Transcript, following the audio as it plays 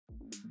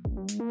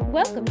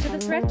Welcome to the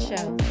Threat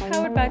Show,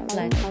 powered by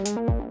Fletch.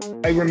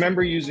 I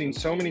remember using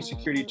so many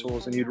security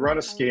tools, and you'd run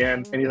a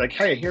scan and you're like,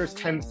 hey, here's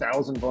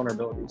 10,000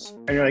 vulnerabilities.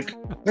 And you're like,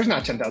 there's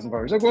not 10,000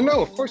 vulnerabilities. Like, well,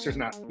 no, of course there's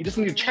not. You just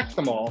need to check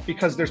them all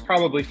because there's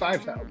probably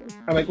 5,000.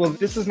 I'm like, well,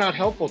 this is not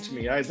helpful to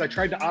me. As I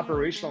tried to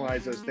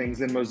operationalize those things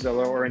in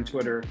Mozilla or in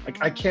Twitter,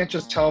 like I can't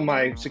just tell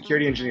my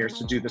security engineers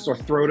to do this or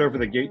throw it over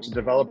the gate to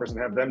developers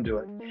and have them do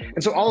it.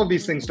 And so all of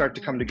these things start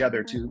to come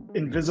together to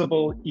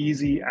invisible,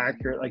 easy,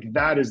 accurate. Like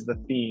that is the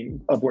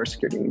theme of where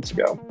security needs to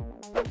go.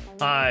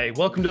 Hi,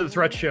 welcome to the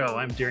Threat Show.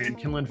 I'm Darian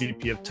Kinlan,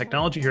 VP of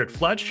Technology here at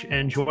Fletch,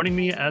 and joining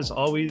me as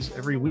always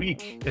every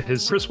week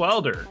is Chris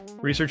Wilder,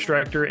 Research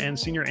Director and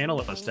Senior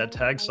Analyst at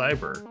Tag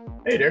Cyber.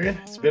 Hey, Darian.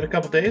 It's been a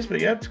couple days,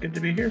 but yeah, it's good to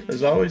be here.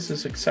 As always,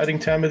 this exciting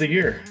time of the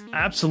year.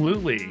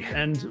 Absolutely.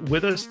 And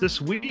with us this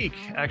week,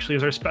 actually,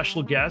 is our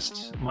special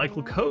guest,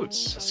 Michael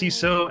Coates,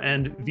 CISO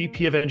and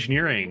VP of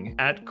Engineering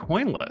at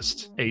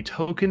CoinList, a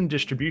token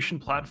distribution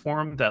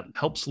platform that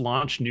helps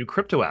launch new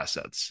crypto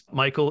assets.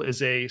 Michael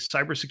is a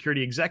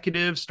cybersecurity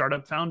executive,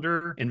 startup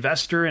founder,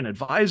 investor, and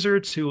advisor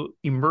to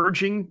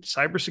emerging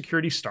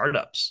cybersecurity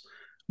startups.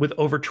 With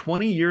over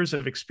 20 years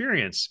of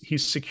experience,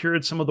 he's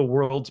secured some of the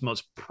world's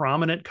most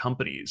prominent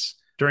companies.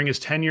 During his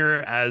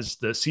tenure as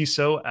the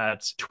CISO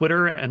at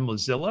Twitter and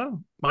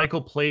Mozilla,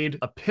 Michael played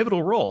a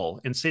pivotal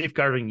role in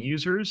safeguarding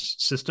users,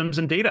 systems,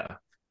 and data.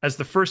 As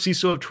the first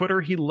CISO of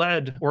Twitter, he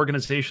led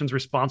organizations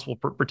responsible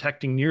for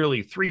protecting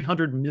nearly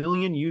 300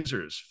 million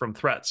users from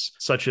threats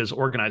such as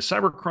organized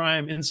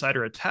cybercrime,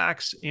 insider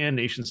attacks, and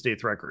nation-state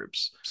threat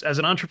groups. As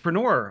an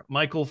entrepreneur,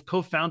 Michael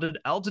co-founded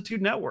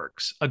Altitude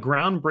Networks, a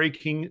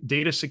groundbreaking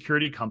data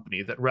security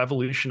company that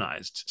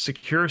revolutionized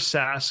secure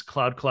SaaS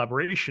cloud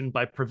collaboration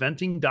by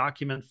preventing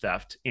document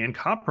theft and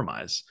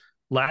compromise.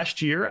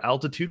 Last year,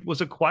 Altitude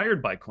was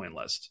acquired by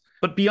CoinList.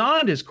 But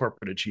beyond his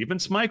corporate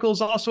achievements, Michael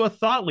is also a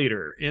thought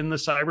leader in the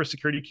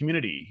cybersecurity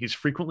community. He's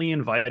frequently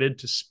invited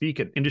to speak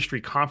at industry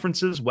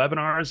conferences,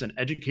 webinars, and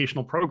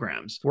educational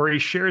programs where he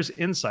shares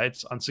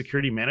insights on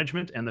security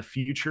management and the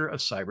future of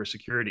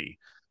cybersecurity.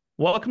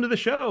 Welcome to the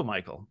show,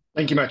 Michael.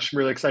 Thank you much.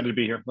 Really excited to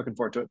be here. Looking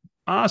forward to it.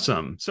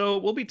 Awesome. So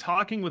we'll be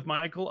talking with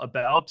Michael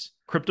about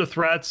crypto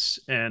threats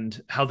and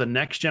how the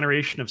next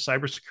generation of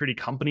cybersecurity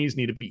companies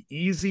need to be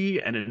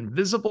easy and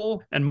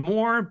invisible and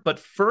more. But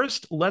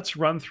first, let's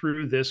run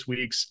through this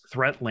week's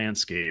threat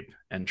landscape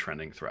and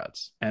trending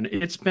threats. And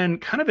it's been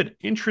kind of an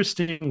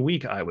interesting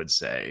week, I would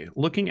say,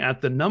 looking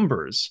at the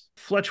numbers.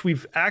 Fletch,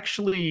 we've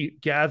actually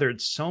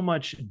gathered so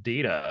much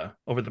data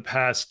over the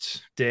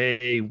past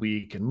day,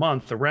 week, and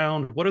month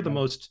around what are the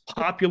most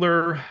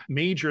popular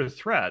major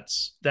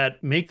threats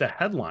that make the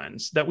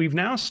headlines that we've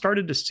now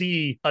started to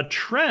see a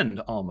trend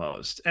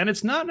almost. And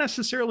it's not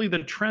necessarily the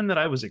trend that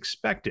I was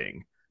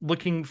expecting.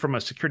 Looking from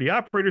a security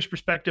operator's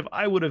perspective,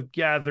 I would have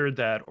gathered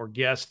that or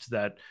guessed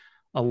that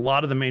a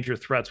lot of the major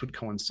threats would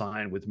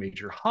coincide with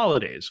major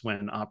holidays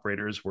when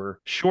operators were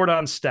short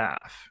on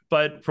staff.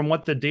 But from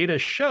what the data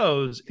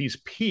shows, these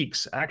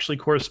peaks actually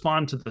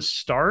correspond to the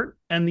start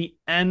and the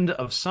end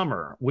of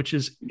summer, which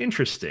is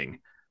interesting.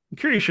 I'm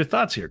curious your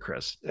thoughts here,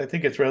 Chris. I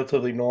think it's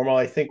relatively normal.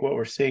 I think what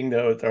we're seeing,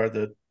 though, are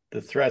the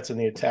threats and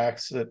the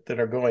attacks that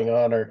are going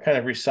on are kind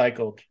of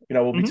recycled.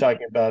 We'll be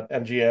talking about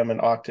MGM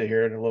and Okta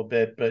here in a little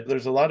bit, but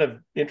there's a lot of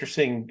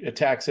interesting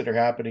attacks that are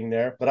happening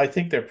there. But I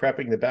think they're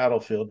prepping the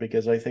battlefield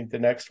because I think the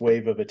next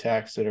wave of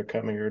attacks that are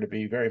coming are to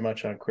be very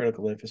much on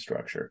critical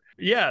infrastructure.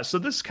 Yeah, so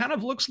this kind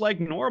of looks like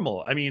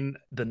normal. I mean,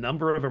 the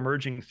number of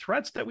emerging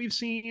threats that we've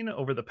seen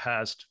over the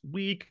past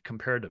week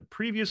compared to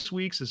previous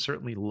weeks is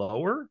certainly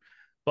lower.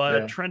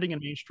 But trending in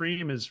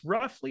mainstream is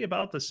roughly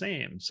about the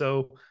same.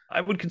 So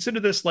I would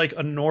consider this like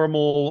a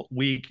normal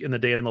week in the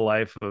day in the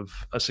life of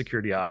a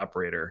security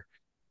operator.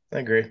 I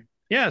agree.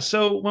 Yeah,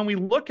 so when we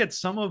look at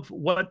some of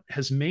what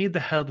has made the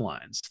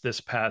headlines this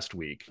past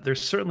week,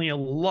 there's certainly a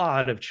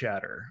lot of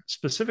chatter,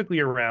 specifically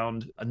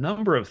around a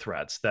number of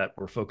threats that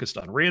were focused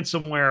on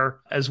ransomware,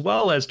 as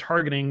well as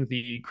targeting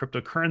the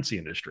cryptocurrency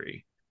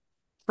industry.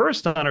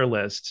 First on our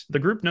list, the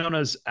group known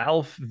as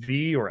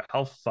ALF-V or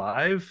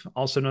ALF-5,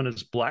 also known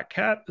as Black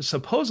Cat,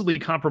 supposedly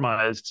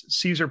compromised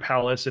Caesar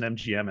Palace and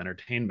MGM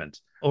Entertainment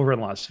over in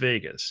Las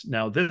Vegas.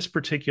 Now, this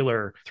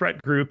particular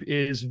threat group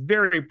is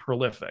very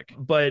prolific,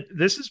 but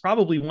this is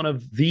probably one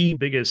of the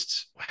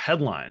biggest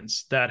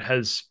headlines that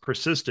has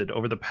persisted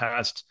over the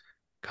past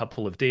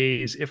couple of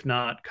days, if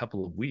not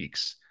couple of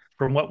weeks.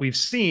 From what we've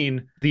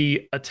seen,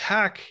 the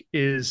attack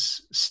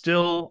is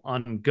still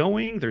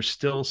ongoing. There's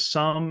still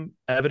some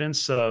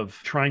evidence of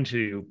trying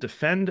to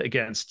defend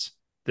against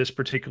this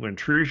particular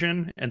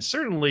intrusion. And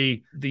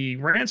certainly the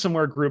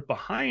ransomware group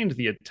behind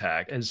the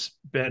attack has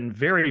been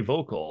very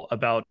vocal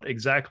about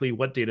exactly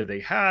what data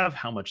they have,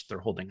 how much they're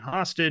holding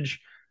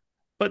hostage.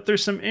 But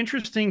there's some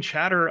interesting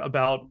chatter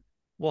about,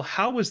 well,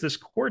 how was this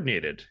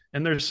coordinated?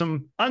 And there's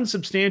some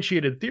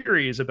unsubstantiated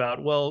theories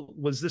about, well,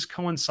 was this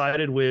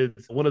coincided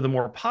with one of the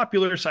more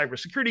popular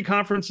cybersecurity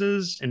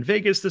conferences in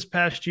Vegas this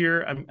past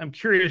year? I'm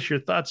curious your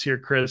thoughts here,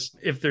 Chris,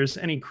 if there's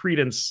any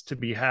credence to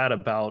be had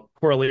about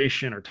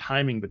correlation or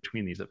timing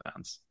between these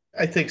events.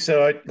 I think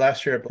so.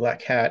 Last year at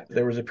Black Hat,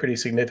 there was a pretty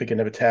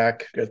significant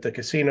attack at the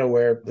casino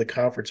where the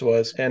conference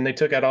was, and they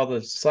took out all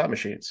the slot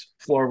machines.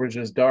 Floor was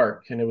just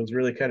dark, and it was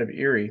really kind of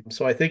eerie.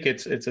 So I think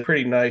it's a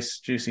pretty nice,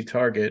 juicy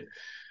target.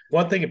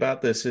 One thing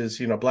about this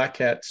is, Black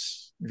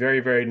Hat's very,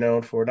 very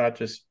known for not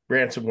just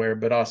ransomware,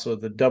 but also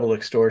the double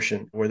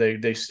extortion, where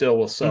they still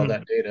will sell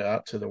that data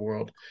out to the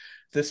world.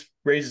 This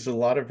raises a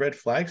lot of red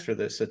flags for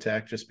this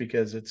attack just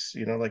because it's,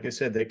 like I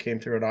said, they came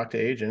through an Okta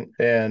agent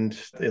and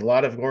a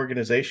lot of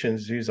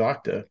organizations use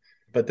Okta.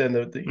 But then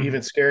the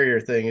even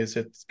scarier thing is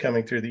it's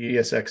coming through the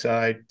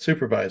ESXi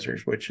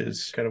supervisors, which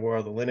is kind of where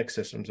all the Linux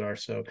systems are.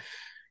 So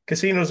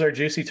casinos are a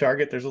juicy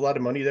target. There's a lot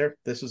of money there.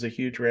 This is a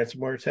huge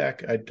ransomware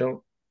attack. I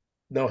don't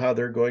know how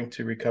they're going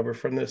to recover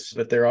from this,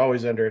 but they're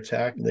always under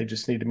attack. And they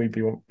just need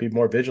to be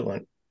more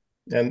vigilant.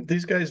 And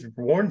these guys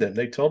warned them.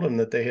 They told them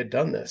that they had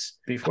done this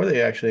before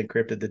they actually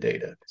encrypted the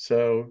data.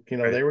 So,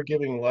 they were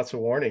giving lots of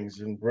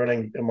warnings and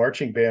running a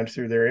marching band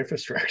through their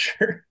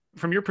infrastructure.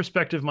 From your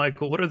perspective,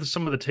 Michael, what are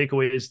some of the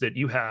takeaways that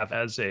you have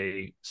as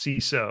a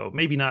CISO,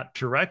 maybe not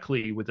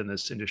directly within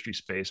this industry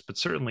space, but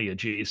certainly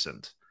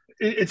adjacent?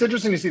 It's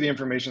interesting to see the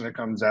information that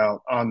comes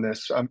out on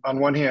this. On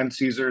one hand,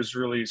 Caesars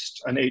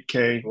released an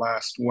 8K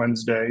last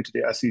Wednesday to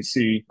the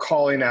SEC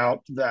calling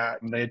out that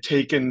they had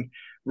taken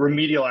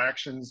remedial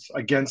actions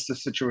against the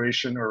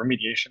situation or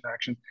remediation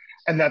action,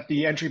 and that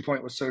the entry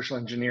point was social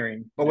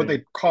engineering. But what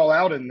they call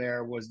out in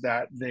there was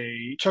that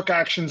they took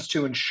actions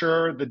to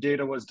ensure the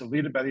data was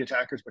deleted by the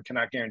attackers, but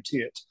cannot guarantee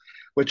it,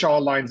 which all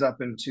lines up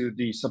into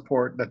the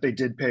support that they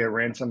did pay a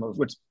ransom of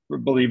what's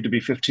believed to be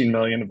 $15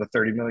 million of the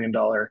 $30 million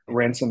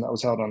ransom that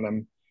was held on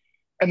them.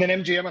 And then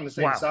MGM on the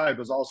same side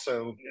was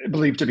also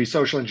believed to be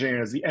social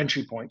engineering as the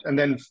entry point. And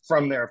then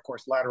from there, of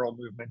course, lateral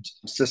movement,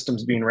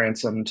 systems being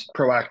ransomed,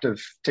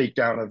 proactive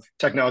takedown of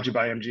technology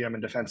by MGM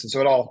and defense. And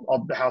so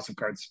all the house of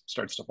cards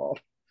starts to fall.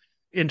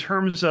 In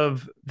terms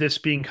of this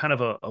being kind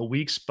of a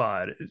weak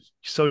spot,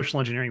 social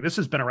engineering, this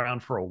has been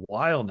around for a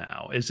while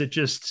now. Is it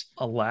just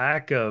a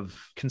lack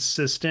of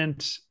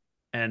consistent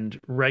and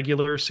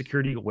regular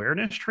security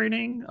awareness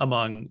training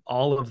among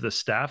all of the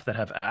staff that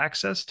have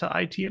access to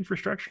IT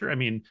infrastructure? I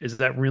mean, is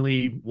that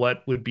really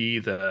what would be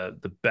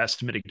the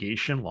best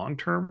mitigation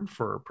long-term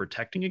for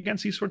protecting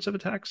against these sorts of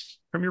attacks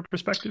from your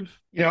perspective?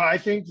 I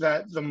think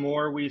that the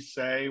more we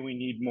say we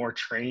need more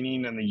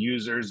training and the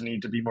users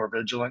need to be more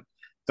vigilant,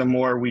 the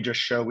more we just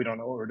show we don't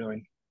know what we're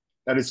doing.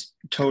 That is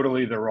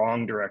totally the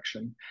wrong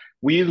direction.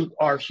 We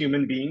are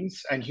human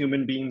beings, and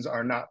human beings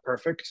are not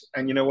perfect.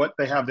 And you know what?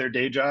 They have their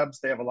day jobs.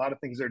 They have a lot of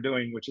things they're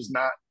doing, which is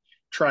not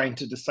trying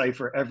to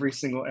decipher every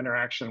single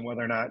interaction,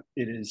 whether or not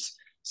it is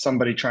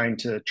somebody trying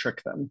to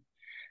trick them.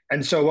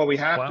 And so what we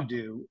have to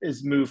do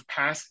is move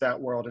past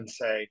that world and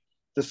say,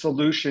 the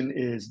solution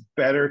is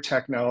better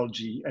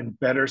technology and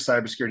better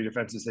cybersecurity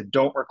defenses that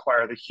don't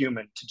require the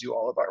human to do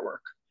all of our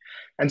work.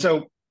 And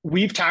so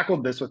we've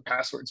tackled this with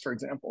passwords, for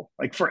example.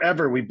 Like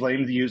forever, we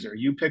blamed the user.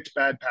 You picked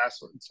bad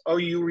passwords. Oh,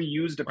 you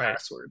reused a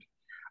password.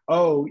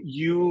 Oh,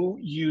 you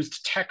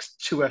used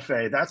text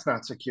 2FA. That's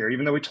not secure,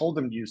 even though we told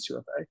them to use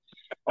 2FA.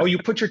 Oh, you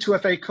put your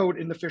 2FA code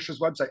in the Fisher's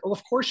website. Oh,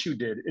 of course you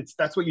did.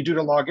 That's what you do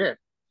to log in.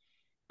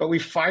 But we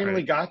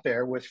finally got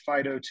there with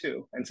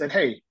FIDO2 and said,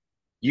 hey,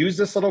 use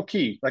this little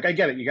key. Like, I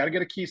get it. You got to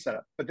get a key set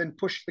up, but then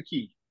push the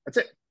key. That's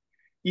it.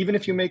 Even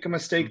if you make a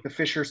mistake, the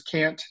phishers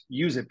can't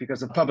use it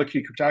because of public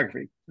key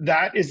cryptography.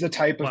 That is the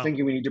type of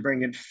thinking we need to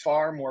bring in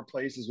far more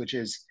places, which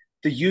is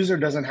the user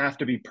doesn't have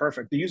to be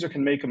perfect. The user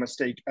can make a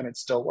mistake and it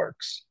still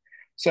works.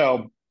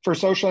 So for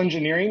social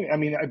engineering, I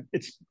mean,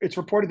 it's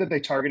reported that they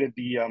targeted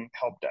the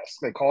help desk.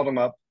 They called them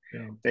up.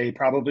 Yeah. They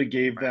probably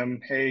gave them,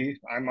 hey,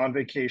 I'm on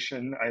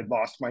vacation. I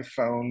lost my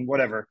phone,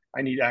 whatever.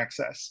 I need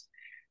access.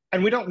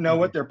 And we don't know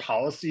what their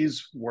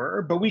policies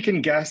were, but we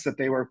can guess that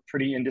they were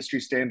pretty industry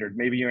standard.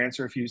 Maybe you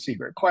answer a few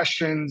secret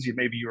questions.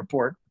 Maybe you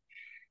report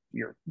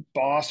your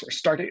boss or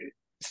start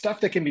stuff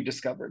that can be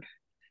discovered.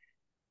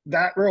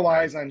 That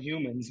relies on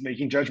humans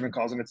making judgment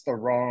calls, and it's the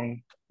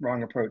wrong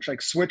approach.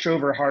 Like switch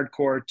over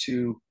hardcore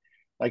to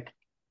like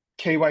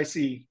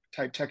KYC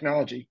type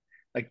technology.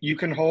 Like you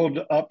can hold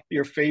up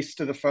your face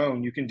to the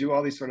phone. You can do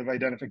all these sort of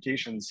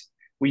identifications.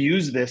 We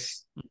use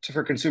this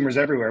for consumers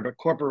everywhere, but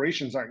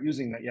corporations aren't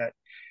using that yet.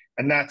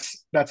 And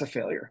that's a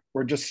failure.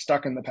 We're just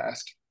stuck in the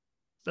past.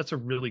 That's a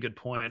really good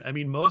point. I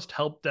mean, most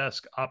help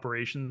desk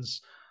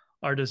operations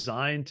are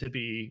designed to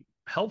be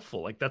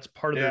helpful. Like that's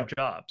part of their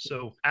job.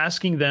 So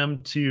asking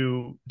them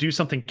to do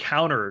something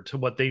counter to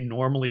what they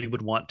normally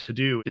would want to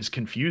do is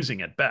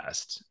confusing at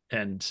best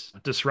and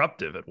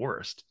disruptive at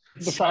worst.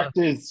 The fact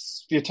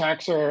is the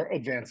attacks are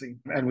advancing,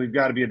 and we've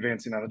got to be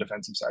advancing on the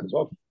defensive side as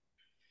well.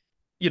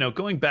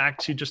 Going back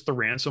to just the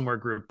ransomware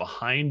group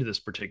behind this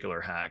particular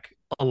hack,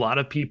 a lot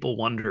of people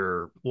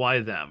wonder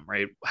why them,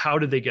 right? How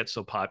did they get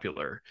so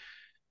popular?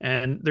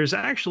 And there's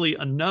actually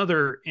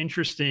another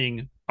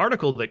interesting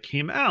article that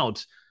came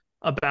out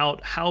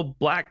about how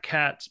Black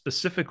Cat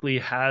specifically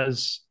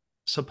has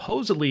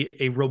supposedly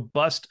a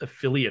robust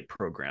affiliate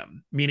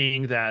program,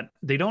 meaning that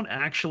they don't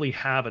actually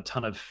have a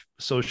ton of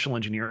social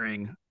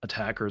engineering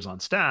attackers on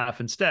staff.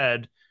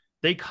 Instead,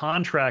 they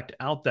contract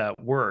out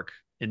that work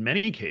in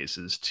many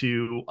cases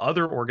to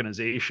other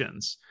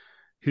organizations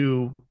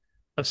who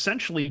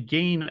essentially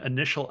gain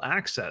initial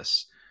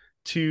access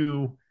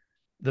to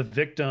the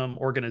victim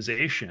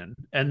organization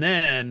and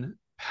then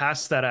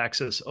pass that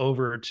access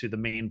over to the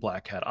main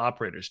Black Hat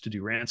operators to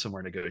do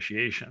ransomware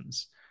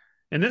negotiations.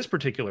 In this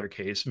particular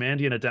case,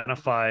 Mandiant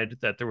identified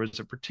that there was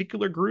a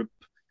particular group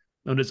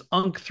known as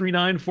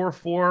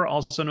UNC3944,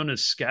 also known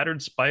as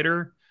Scattered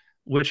Spider,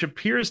 which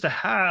appears to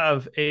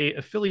have a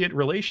affiliate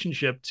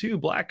relationship to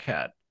Black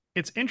Hat.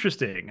 It's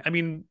interesting. I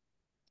mean,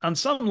 on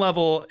some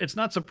level, it's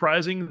not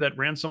surprising that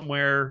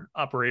ransomware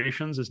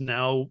operations is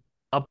now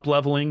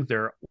up-leveling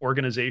their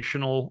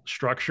organizational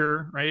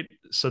structure, right?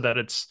 So that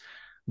it's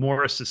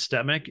more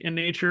systemic in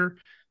nature.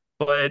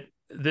 But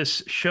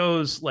this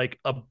shows like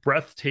a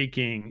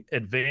breathtaking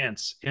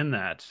advance in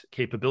that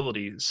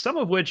capability, some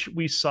of which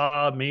we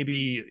saw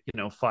maybe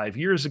 5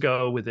 years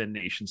ago within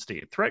nation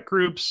state threat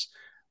groups.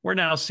 We're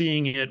now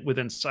seeing it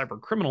within cyber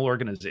criminal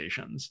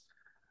organizations.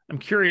 I'm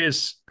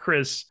curious,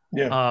 Chris,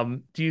 do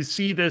you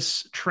see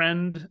this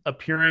trend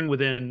appearing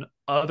within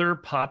other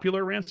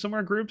popular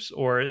ransomware groups,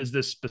 or is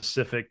this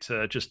specific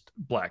to just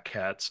Black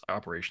Cat's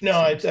operations?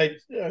 No,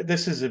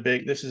 this is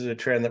a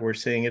trend that we're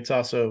seeing. It's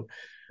also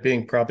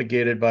being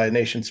propagated by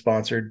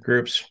nation-sponsored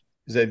groups.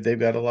 They've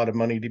got a lot of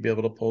money to be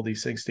able to pull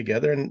these things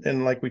together.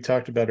 And like we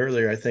talked about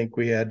earlier, I think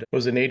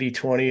was an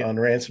 80-20 on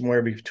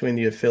ransomware between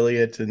the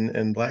affiliate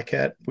and Black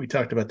Hat. We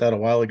talked about that a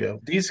while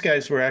ago. These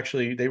guys were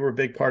they were a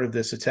big part of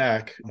this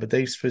attack, but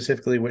they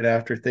specifically went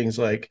after things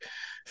like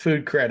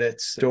food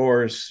credits,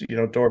 doors,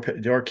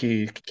 door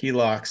key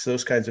locks,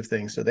 those kinds of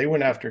things. So they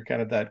went after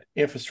kind of that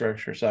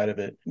infrastructure side of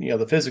it,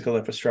 the physical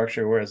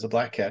infrastructure, whereas the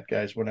Black Hat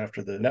guys went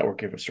after the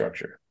network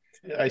infrastructure.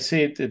 I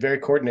see it very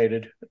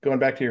coordinated. Going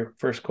back to your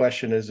first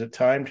question, is it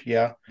timed?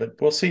 Yeah, but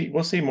we'll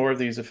see more of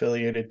these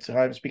affiliated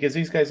times because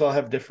these guys all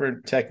have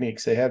different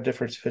techniques. They have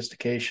different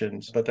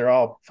sophistications, but they're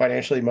all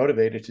financially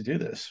motivated to do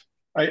this.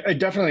 I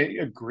definitely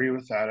agree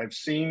with that. I've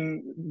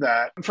seen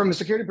that from the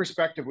security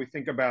perspective, we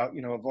think about,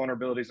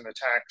 vulnerabilities and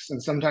attacks,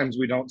 and sometimes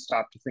we don't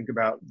stop to think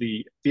about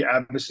the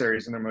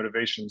adversaries and their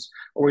motivations,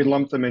 or we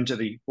lump them into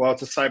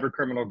it's a cyber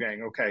criminal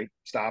gang. Okay,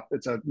 stop.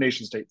 It's a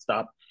nation state.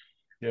 Stop.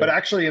 Yeah. But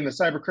actually in the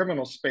cyber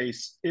criminal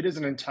space, it is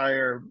an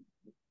entire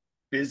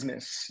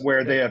business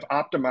where they have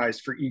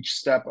optimized for each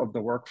step of the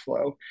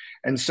workflow.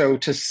 And so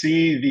to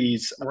see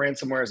these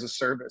ransomware as a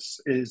service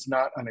is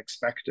not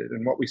unexpected.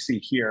 And what we see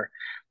here,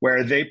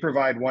 where they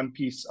provide one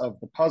piece of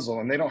the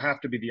puzzle and they don't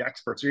have to be the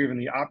experts or even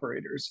the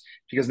operators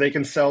because they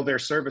can sell their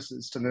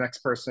services to the next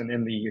person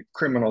in the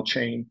criminal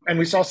chain. And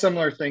we saw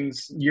similar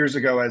things years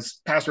ago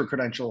as password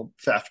credential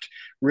theft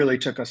really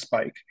took a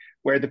spike,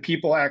 where the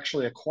people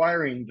actually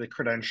acquiring the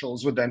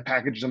credentials would then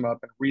package them up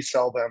and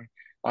resell them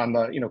on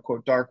the,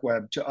 quote, dark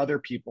web to other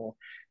people.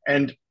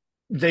 And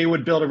they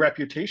would build a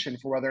reputation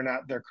for whether or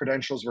not their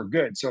credentials were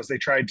good. So as they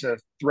tried to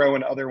throw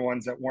in other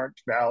ones that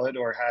weren't valid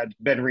or had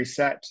been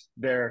reset,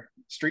 their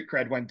street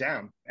cred went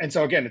down. And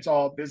so again, it's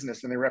all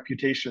business and their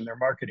reputation, their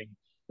marketing.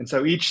 And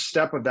so each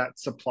step of that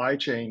supply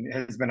chain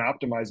has been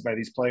optimized by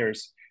these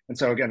players. And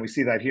so again, we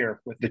see that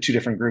here with the two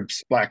different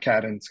groups, Black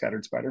Cat and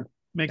Scattered Spider.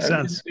 Makes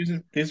sense.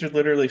 These are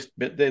literally,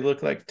 they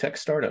look like tech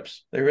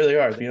startups. They really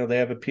are. They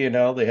have a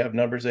P&L, they have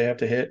numbers they have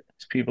to hit.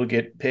 People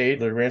get paid.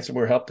 The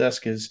ransomware help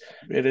desk is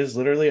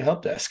literally a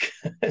help desk.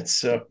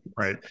 So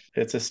right.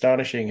 It's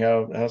astonishing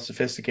how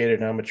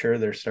sophisticated and how mature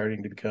they're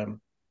starting to become.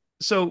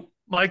 So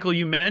Michael,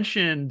 you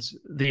mentioned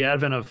the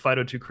advent of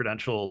FIDO2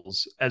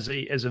 credentials as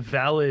a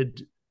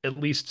valid, at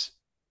least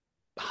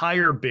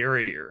higher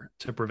barrier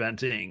to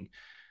preventing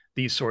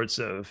these sorts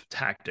of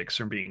tactics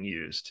from being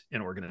used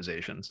in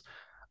organizations.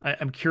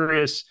 I'm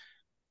curious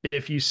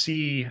if you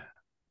see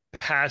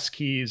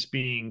passkeys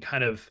being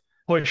kind of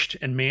pushed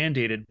and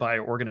mandated by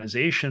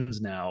organizations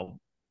now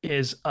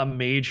is a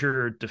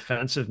major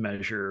defensive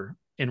measure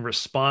in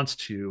response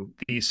to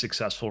these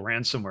successful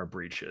ransomware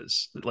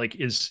breaches. Like,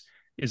 is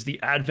the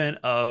advent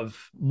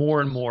of more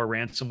and more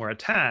ransomware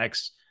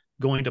attacks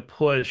going to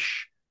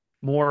push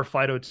more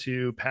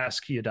FIDO2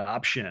 passkey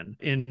adoption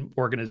in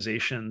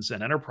organizations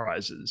and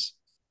enterprises?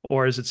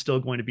 Or is it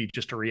still going to be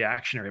just a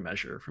reactionary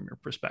measure from your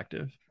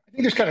perspective? I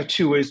think there's kind of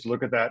two ways to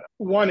look at that.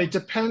 One, it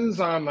depends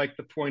on like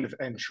the point of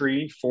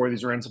entry for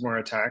these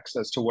ransomware attacks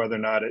as to whether or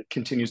not it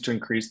continues to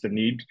increase the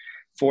need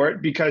for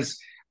it. Because,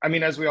 I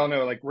mean, as we all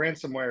know, like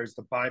ransomware is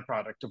the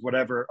byproduct of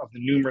whatever of the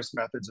numerous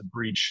methods of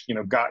breach,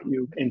 got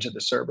you into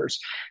the servers.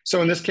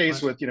 So in this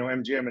case with,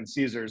 MGM and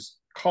Caesars,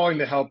 calling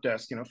the help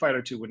desk,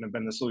 FIDO2 wouldn't have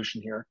been the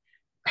solution here.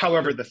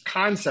 However, the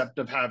concept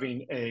of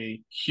having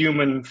a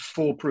human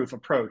foolproof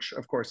approach,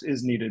 of course,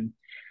 is needed.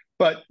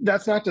 But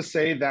that's not to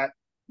say that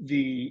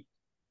the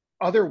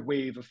other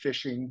wave of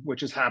phishing,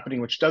 which is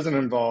happening, which doesn't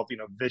involve,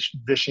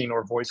 vishing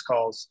or voice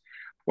calls,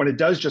 when it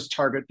does just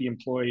target the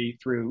employee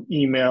through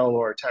email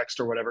or text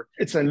or whatever,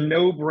 it's a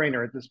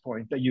no-brainer at this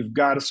point that you've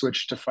got to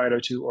switch to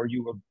FIDO2 or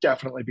you will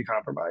definitely be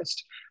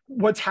compromised.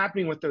 What's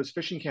happening with those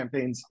phishing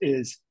campaigns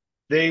is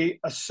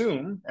they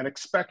assume and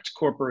expect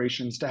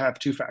corporations to have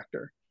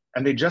two-factor.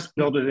 and they just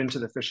build it into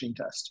the phishing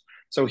test.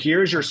 So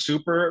here's your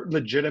super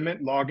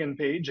legitimate login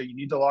page that you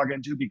need to log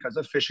into because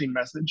of phishing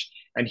message.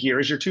 And here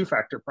is your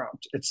two-factor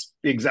prompt. It's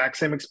the exact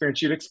same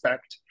experience you'd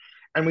expect.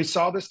 And we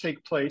saw this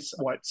take place,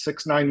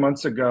 6-9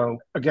 months ago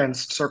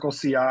against Circle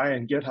CI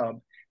and GitHub.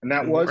 And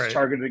that was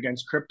targeted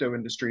against crypto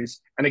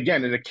industries. And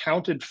again, it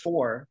accounted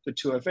for the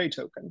 2FA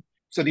token.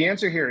 So the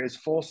answer here is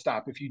full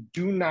stop. If you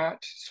do not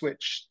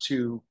switch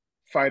to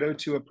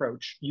FIDO2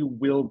 approach, you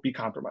will be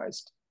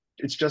compromised.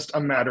 It's just a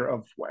matter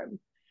of when.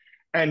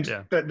 And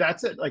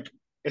that's it. Like,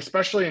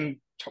 especially in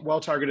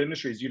well-targeted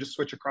industries, you just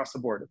switch across the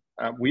board.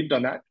 We've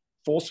done that.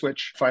 Full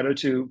switch.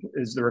 FIDO2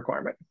 is the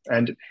requirement.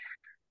 And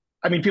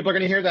I mean, people are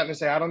going to hear that and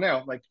say, I don't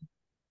know. Like,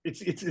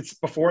 it's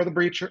before the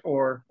breach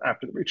or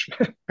after the breach.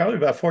 Probably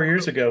about 4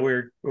 years ago,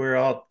 we were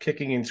all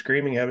kicking and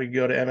screaming having to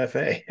go to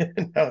MFA.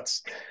 Now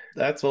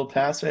that's old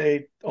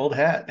passe, old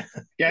hat.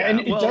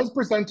 And it does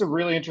present a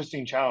really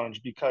interesting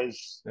challenge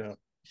because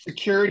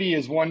security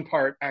is one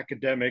part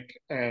academic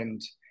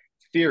and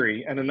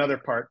theory and another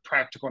part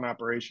practical and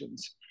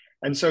operations.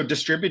 And so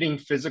distributing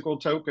physical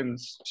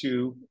tokens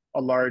to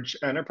a large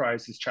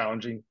enterprise is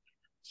challenging.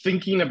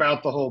 Thinking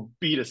about the whole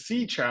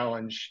B2C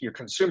challenge, your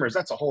consumers,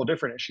 that's a whole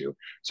different issue.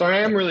 So I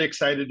am really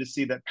excited to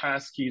see that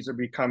passkeys are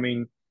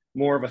becoming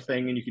more of a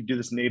thing, and you can do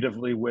this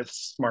natively with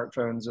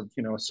smartphones of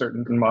a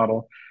certain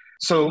model.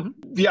 So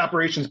the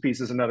operations piece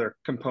is another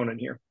component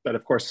here that,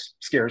 of course,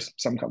 scares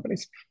some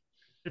companies.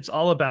 It's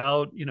all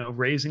about,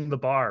 raising the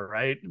bar,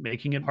 right?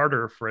 Making it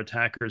harder for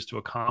attackers to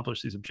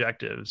accomplish these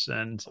objectives.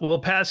 And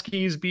will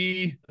passkeys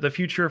be the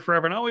future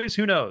forever and always?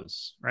 Who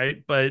knows,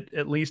 right? But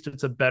at least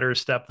it's a better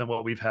step than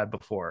what we've had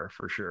before,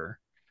 for sure.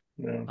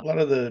 A lot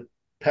of the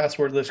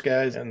passwordless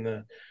guys and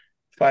the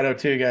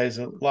FIDO2 guys,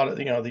 a lot of,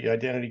 the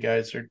identity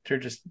guys, they're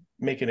just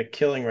making a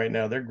killing right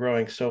now. They're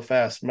growing so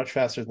fast, much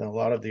faster than a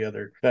lot of the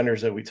other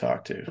vendors that we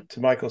talk to. To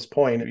Michael's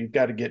point, you've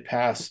got to get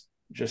past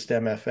just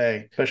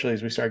MFA, especially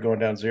as we start going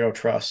down zero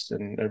trust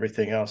and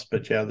everything else.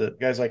 But the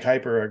guys like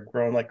Hyper are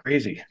growing like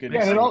crazy. And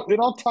it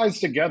all ties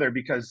together,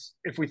 because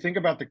if we think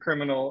about the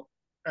criminal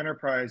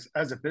enterprise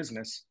as a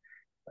business,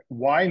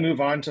 why move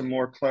on to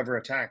more clever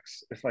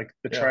attacks if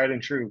the tried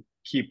and true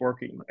keep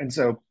working? And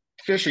so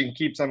phishing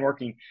keeps on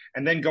working,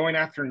 and then going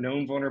after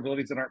known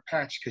vulnerabilities that aren't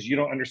patched because you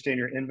don't understand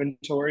your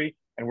inventory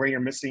and where you're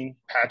missing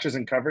patches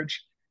and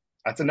coverage.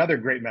 That's another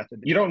great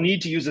method. You don't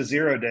need to use a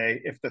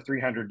 0-day if the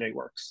 300-day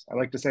works. I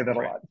like to say that a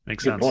lot.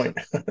 Makes sense. Good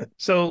point.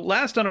 So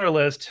last on our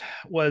list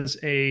was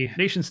a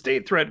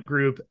nation-state threat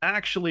group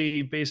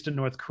actually based in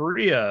North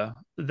Korea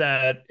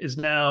that is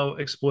now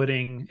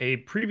exploiting a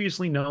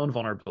previously known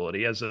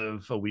vulnerability as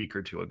of a week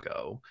or two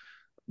ago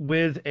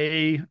with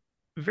a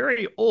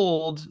very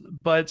old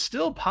but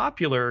still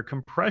popular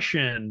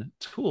compression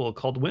tool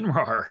called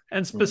WinRAR.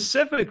 And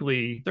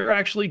specifically, they're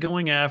actually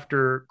going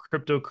after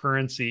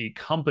cryptocurrency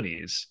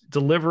companies,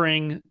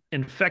 delivering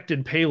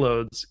infected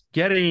payloads,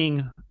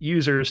 getting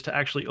users to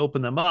actually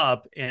open them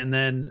up, and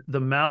then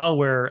the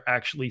malware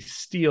actually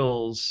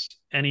steals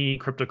any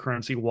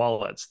cryptocurrency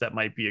wallets that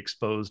might be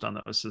exposed on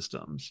those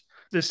systems.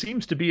 This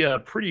seems to be a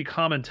pretty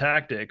common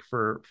tactic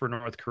for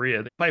North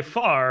Korea. By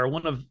far,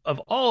 one of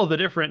all of the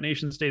different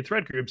nation-state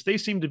threat groups, they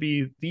seem to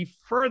be the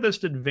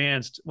furthest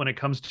advanced when it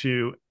comes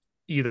to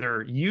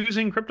either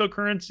using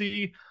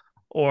cryptocurrency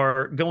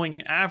or going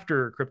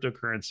after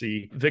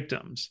cryptocurrency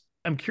victims.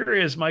 I'm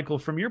curious, Michael,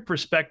 from your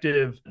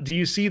perspective, do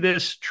you see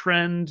this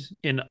trend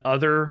in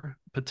other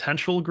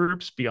potential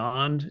groups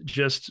beyond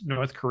just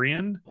North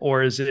Korean,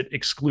 or is it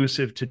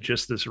exclusive to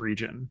just this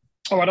region?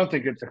 Oh, I don't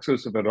think it's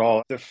exclusive at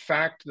all. The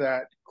fact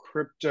that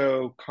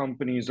crypto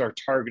companies are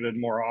targeted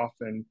more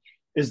often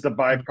is the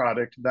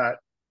byproduct that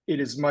it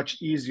is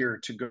much easier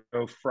to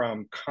go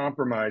from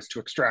compromise to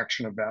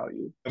extraction of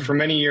value. For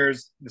many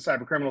years, the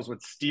cyber criminals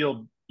would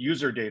steal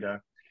user data.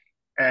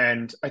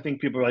 And I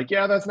think people are like,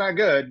 yeah, that's not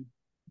good.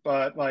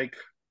 But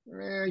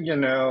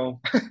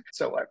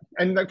so what?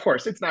 And of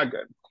course, it's not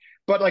good.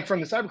 But from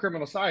the cyber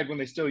criminal side, when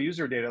they steal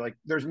user data,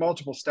 there's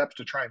multiple steps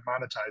to try and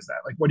monetize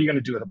that. What are you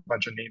going to do with a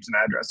bunch of names and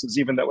addresses,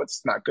 even though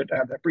it's not good to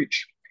have that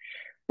breach?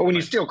 But when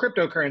you steal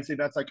cryptocurrency,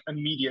 that's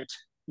immediate,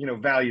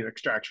 value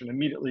extraction,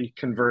 immediately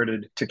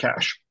converted to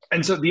cash.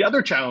 And so the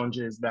other challenge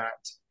is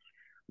that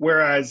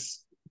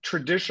whereas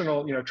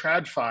traditional,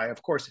 TradFi,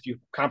 of course, if you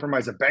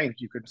compromise a bank,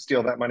 you could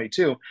steal that money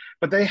too.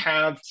 But they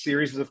have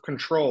series of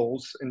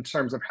controls in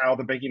terms of how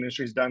the banking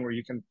industry is done, where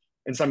you can,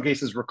 in some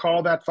cases,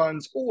 recall that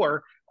funds,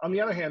 or on the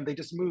other hand, they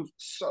just move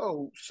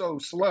so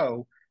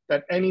slow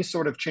that any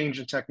sort of change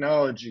in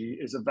technology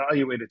is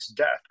evaluated to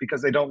death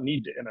because they don't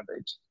need to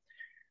innovate.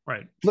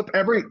 Right.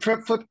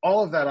 Flip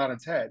all of that on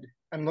its head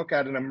and look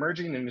at an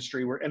emerging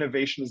industry where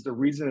innovation is the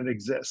reason it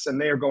exists, and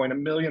they are going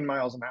 1,000,000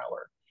 miles an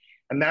hour.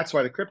 And that's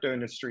why the crypto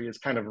industry is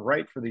kind of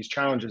ripe for these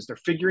challenges. They're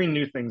figuring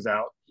new things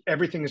out.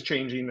 Everything is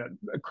changing at an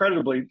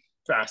incredibly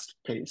fast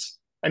pace.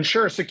 And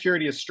sure,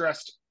 security is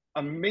stressed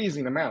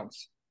amazing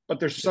amounts, but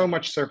there's so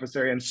much surface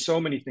area and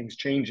so many things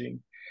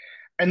changing.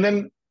 And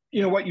then,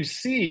 what you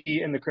see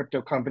in the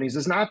crypto companies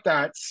is not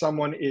that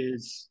someone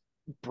is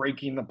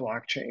breaking the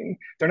blockchain.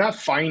 They're not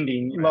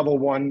finding Right. level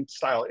one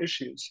style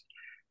issues.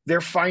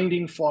 They're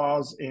finding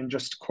flaws in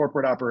just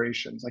corporate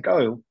operations, like,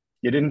 oh,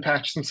 you didn't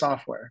patch some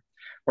software.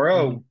 Or,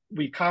 oh,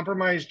 we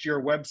compromised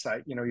your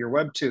website, your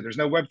Web 2. There's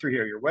no Web 3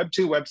 here. Your Web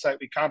 2 website,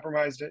 we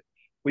compromised it.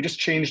 We just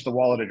changed the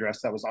wallet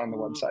address that was on the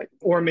website.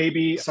 Or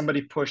maybe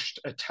somebody pushed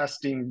a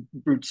testing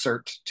root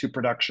cert to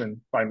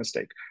production by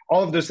mistake.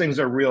 All of those things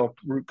are real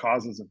root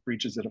causes of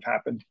breaches that have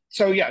happened.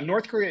 So yeah,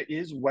 North Korea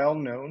is well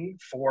known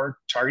for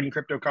targeting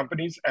crypto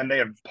companies, and they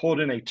have pulled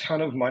in a ton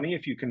of money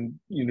if you can,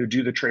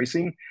 do the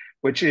tracing,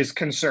 which is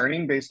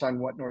concerning based on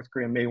what North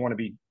Korea may want to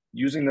be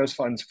using those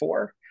funds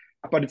for.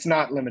 But it's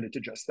not limited to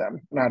just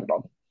them, not at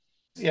all.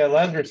 Yeah,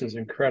 Lazarus is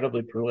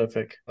incredibly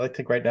prolific. I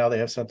think right now they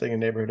have something in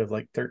the neighborhood of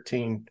like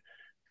 13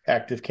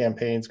 active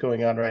campaigns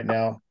going on right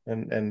now,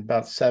 and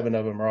about 7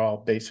 of them are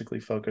all basically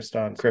focused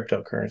on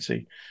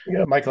cryptocurrency.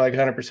 Michael, I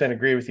 100%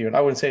 agree with you. And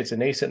I wouldn't say it's a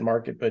nascent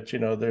market, but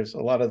there's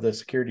a lot of the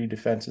security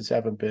defenses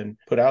haven't been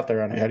put out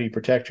there on how do you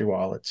protect your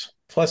wallets.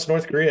 Plus,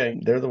 North Korea,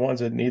 they're the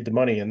ones that need the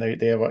money, and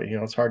they have,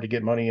 it's hard to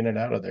get money in and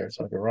out of there. It's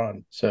like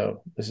Iran.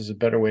 So this is a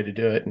better way to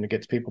do it, and it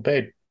gets people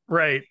paid.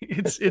 Right.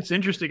 It's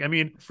interesting. I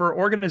mean, for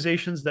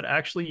organizations that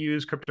actually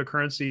use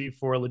cryptocurrency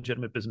for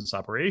legitimate business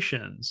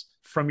operations,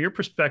 from your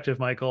perspective,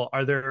 Michael,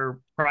 are there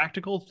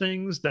practical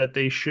things that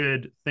they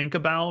should think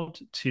about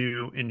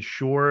to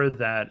ensure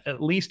that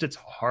at least it's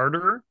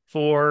harder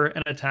for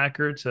an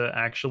attacker to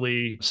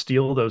actually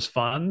steal those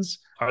funds?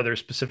 Are there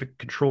specific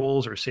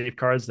controls or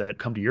safeguards that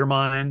come to your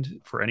mind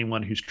for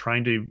anyone who's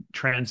trying to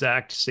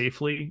transact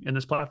safely in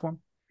this platform?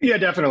 Yeah,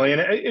 definitely.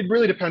 And it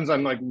really depends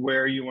on like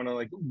where you want to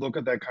like look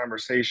at that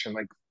conversation.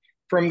 Like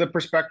from the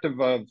perspective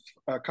of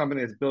a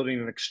company that's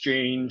building an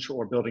exchange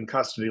or building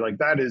custody, like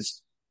that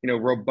is,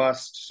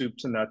 robust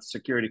soups and nuts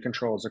security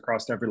controls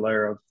across every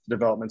layer of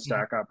development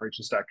stack,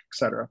 operation stack, et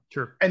cetera.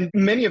 Sure. And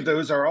many of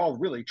those are all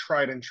really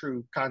tried and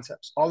true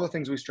concepts, all the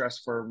things we stress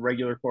for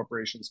regular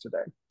corporations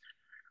today.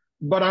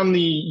 But on the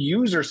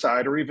user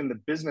side, or even the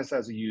business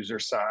as a user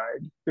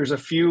side, there's a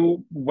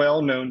few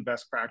well-known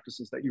best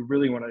practices that you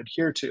really want to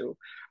adhere to.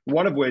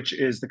 One of which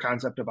is the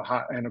concept of a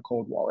hot and a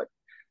cold wallet.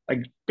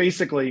 Like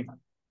basically,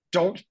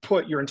 don't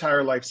put your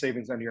entire life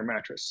savings under your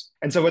mattress.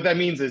 And so what that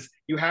means is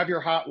you have your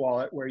hot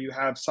wallet where you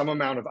have some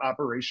amount of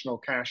operational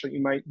cash that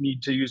you might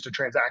need to use to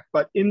transact.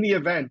 But in the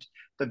event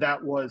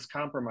that was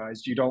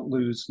compromised, you don't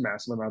lose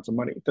massive amounts of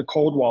money. The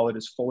cold wallet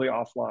is fully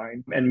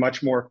offline and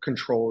much more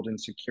controlled and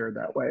secure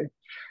that way.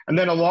 And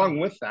then along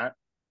with that,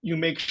 you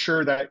make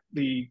sure that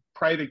the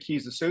private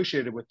keys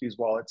associated with these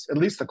wallets, at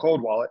least the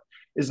cold wallet,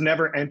 is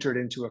never entered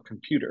into a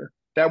computer.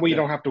 That way you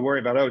don't have to worry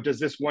about, oh, does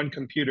this one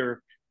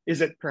computer,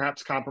 is it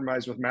perhaps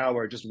compromised with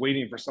malware, just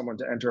waiting for someone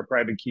to enter a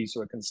private key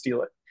so it can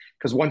steal it?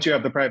 Because once you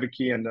have the private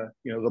key and the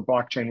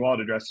blockchain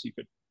wallet address, you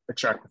could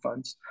extract the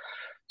funds.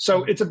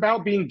 So it's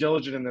about being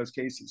diligent in those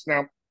cases.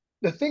 Now,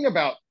 the thing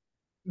about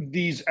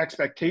these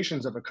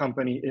expectations of a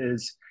company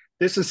is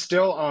this is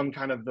still on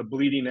kind of the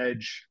bleeding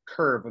edge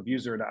curve of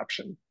user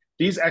adoption.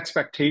 These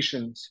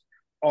expectations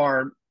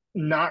are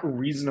not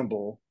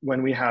reasonable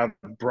when we have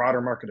broader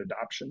market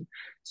adoption.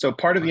 So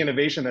part of the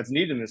innovation that's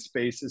needed in this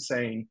space is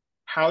saying,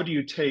 how do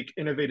you take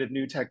innovative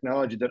new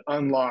technology that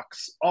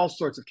unlocks all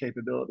sorts of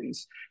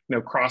capabilities,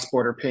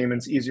 cross-border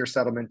payments, easier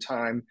settlement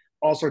time,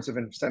 all sorts of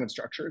incentive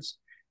structures,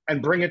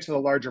 and bring it to the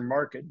larger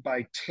market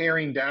by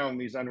tearing down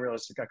these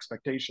unrealistic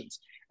expectations?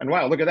 And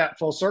wow, look at that,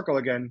 full circle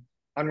again,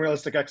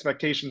 unrealistic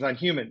expectations on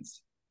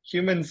humans.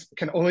 Humans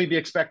can only be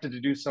expected to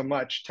do so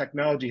much.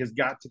 Technology has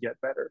got to get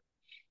better.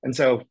 And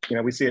so,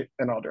 we see it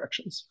in all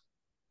directions.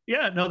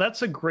 Yeah, no,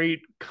 that's a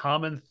great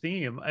common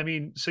theme. I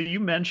mean, so you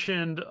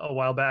mentioned a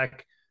while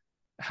back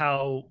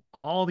how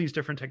all these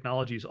different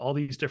technologies, all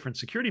these different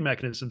security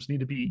mechanisms need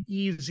to be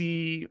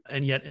easy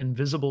and yet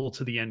invisible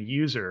to the end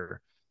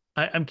user.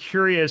 I'm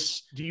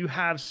curious, do you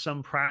have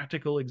some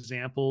practical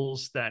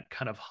examples that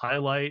kind of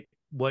highlight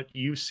what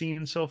you've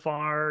seen so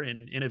far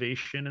in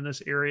innovation in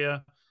this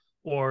area?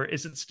 Or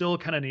is it still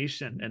kind of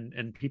nascent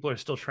and people are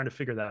still trying to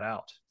figure that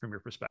out from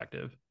your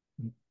perspective?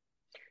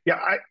 Yeah,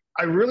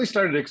 I really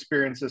started to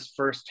experience this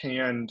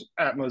firsthand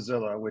at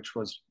Mozilla, which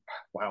was,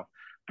 wow,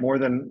 more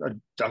than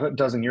a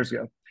dozen years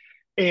ago.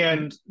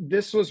 And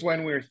this was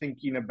when we were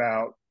thinking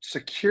about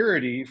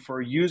security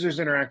for users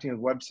interacting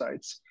with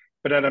websites,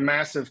 but at a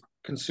massive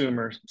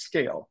consumer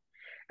scale.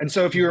 And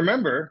so if you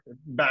remember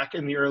back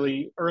in the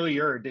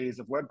earlier days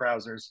of web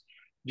browsers,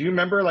 do you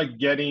remember like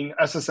getting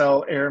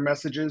SSL error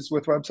messages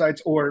with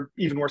websites, or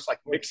even worse, like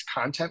mixed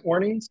content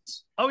warnings?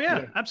 Oh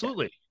yeah,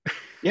 absolutely.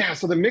 Yeah,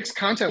 so the mixed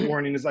content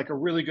warning is like a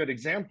really good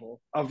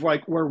example of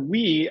like where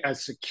we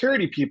as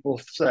security people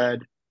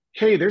said,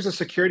 hey, there's a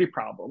security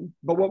problem.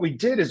 But what we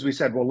did is we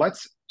said, well,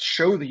 let's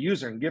show the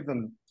user and give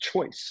them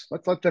choice.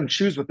 Let's let them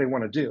choose what they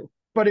want to do.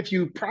 But if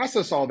you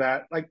process all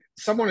that, like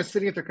someone is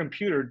sitting at their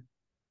computer,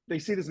 they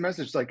see this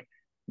message like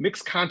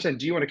mixed content,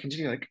 do you want to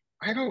continue? Like,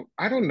 I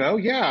don't know.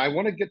 Yeah, I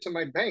want to get to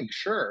my bank,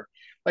 sure.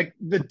 Like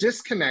the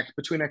disconnect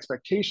between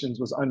expectations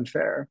was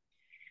unfair.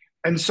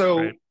 And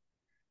so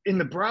in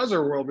the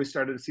browser world, we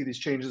started to see these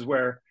changes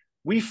where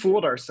we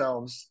fooled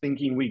ourselves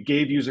thinking we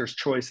gave users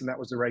choice and that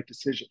was the right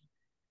decision.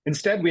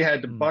 Instead, we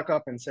had to buck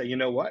up and say, you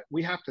know what?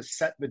 We have to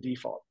set the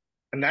default.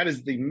 And that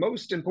is the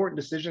most important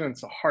decision. And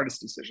it's the hardest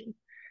decision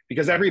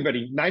because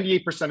everybody,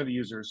 98% of the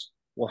users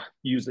will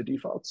use the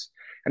defaults.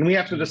 And we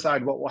have to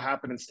decide what will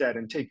happen instead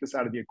and take this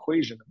out of the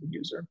equation of the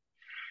user.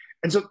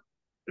 And so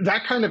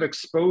that kind of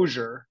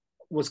exposure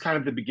was kind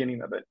of the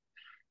beginning of it.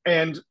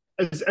 And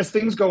as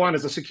things go on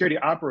as a security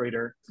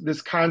operator,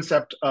 this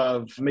concept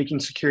of making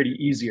security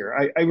easier.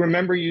 I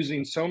remember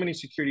using so many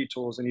security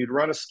tools and you'd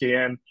run a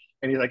scan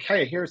and you're like,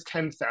 hey, here's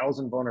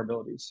 10,000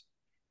 vulnerabilities.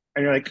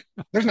 And you're like,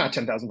 there's not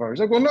 10,000 vulnerabilities.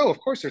 Like, well, no, of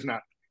course there's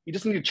not. You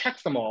just need to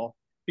check them all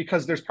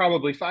because there's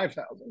probably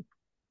 5,000.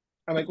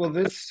 I'm like, well,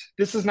 this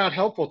is not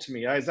helpful to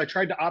me. As I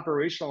tried to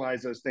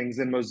operationalize those things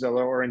in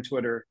Mozilla or in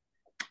Twitter,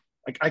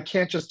 like I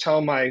can't just tell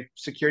my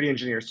security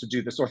engineers to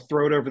do this or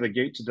throw it over the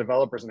gate to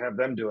developers and have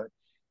them do it.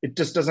 It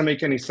just doesn't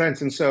make any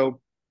sense. And so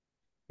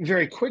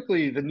very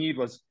quickly, the need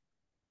was,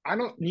 I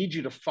don't need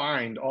you to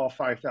find all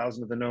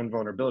 5,000 of the known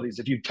vulnerabilities.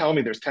 If you tell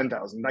me there's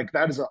 10,000, like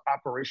that is an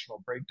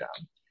operational breakdown.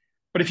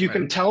 But if you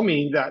can tell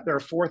me that there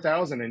are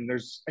 4,000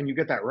 and you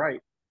get that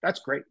right, that's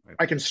great.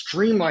 I can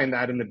streamline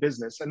that in the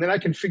business. And then I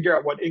can figure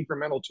out what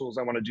incremental tools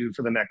I want to do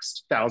for the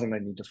next 1,000 I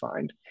need to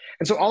find.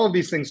 And so all of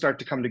these things start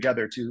to come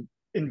together to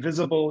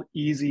invisible,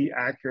 easy,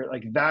 accurate.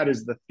 Like that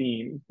is the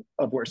theme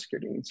of where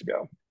security needs to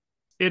go.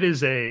 It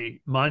is a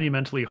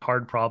monumentally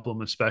hard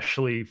problem,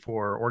 especially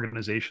for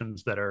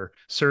organizations that are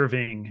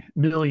serving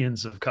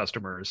millions of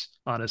customers,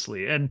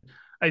 honestly. And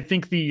I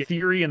think the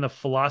theory and the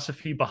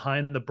philosophy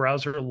behind the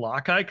browser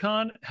lock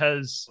icon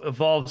has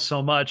evolved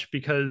so much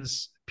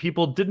because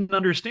people didn't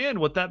understand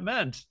what that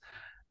meant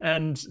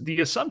and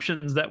the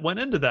assumptions that went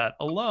into that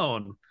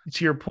alone.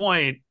 To your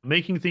point,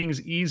 making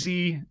things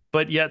easy,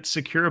 but yet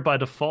secure by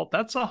default,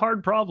 that's a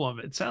hard problem.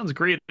 It sounds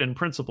great in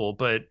principle,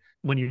 but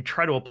when you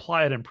try to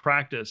apply it in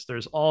practice,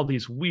 there's all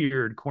these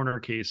weird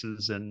corner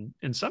cases and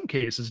in some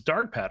cases,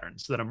 dark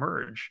patterns that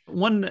emerge.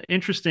 One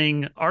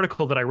interesting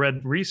article that I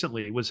read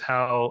recently was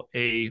how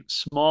a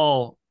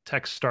small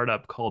tech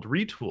startup called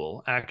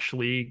Retool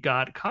actually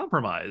got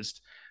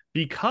compromised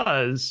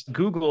because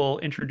Google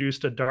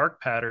introduced a dark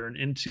pattern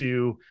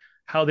into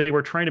how they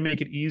were trying to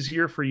make it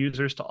easier for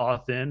users to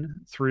auth in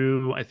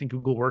through, I think,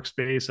 Google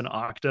Workspace and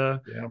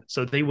Okta. Yeah.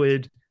 So they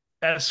would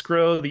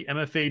escrow the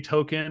MFA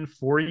token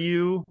for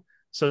you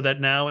so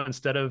that now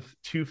instead of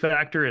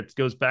 2-factor, it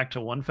goes back to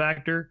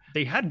 1-factor.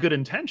 They had good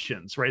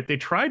intentions, right? They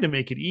tried to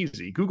make it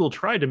easy. Google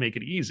tried to make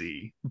it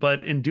easy,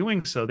 but in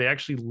doing so, they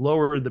actually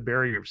lowered the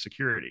barrier of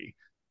security.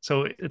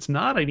 So it's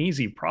not an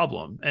easy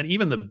problem. And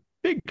even the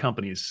big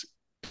companies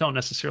don't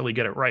necessarily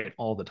get it right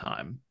all the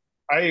time.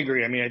 I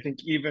agree. I mean, I think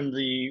even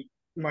the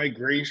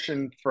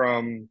migration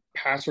from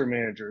password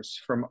managers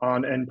from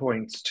on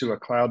endpoints to a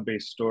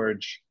cloud-based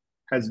storage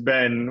has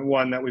been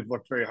one that we've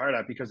looked very hard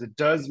at because it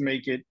does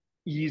make it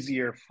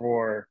easier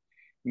for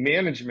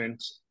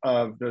management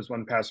of those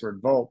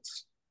 1Password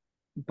vaults,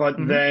 but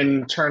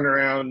then turn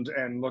around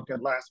and look at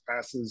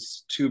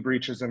LastPass's 2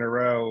 breaches in a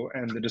row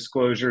and the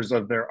disclosures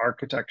of their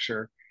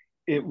architecture.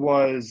 It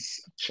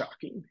was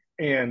shocking.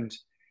 And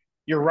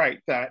you're right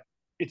that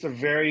it's a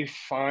very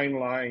fine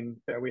line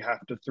that we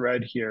have to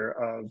thread here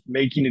of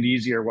making it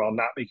easier while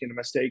not making a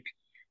mistake.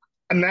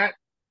 And that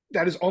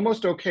is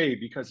almost okay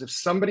because if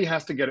somebody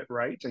has to get it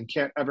right and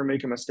can't ever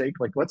make a mistake,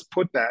 like let's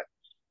put that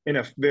in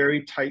a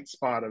very tight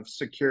spot of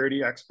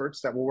security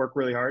experts that will work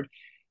really hard.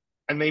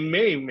 And they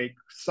may make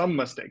some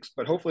mistakes,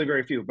 but hopefully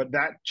very few. But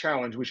that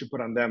challenge we should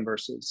put on them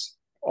versus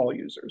all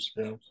users.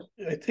 Yeah.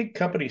 I think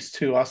companies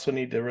too also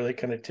need to really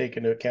kind of take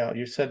into account,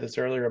 you said this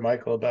earlier,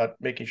 Michael, about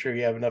making sure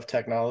you have enough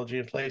technology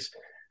in place.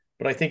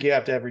 But I think you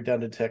have to have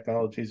redundant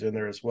technologies in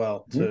there as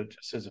well, to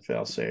just as a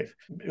fail safe.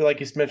 Like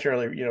you mentioned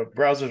earlier,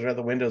 browsers are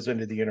the windows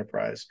into the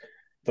enterprise.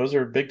 Those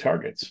are big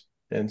targets.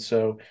 And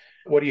so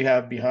what do you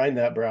have behind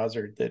that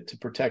browser to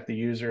protect the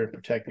user and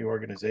protect the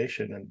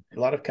organization? And a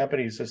lot of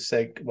companies just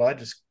say, well,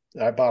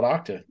 I bought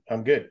Okta,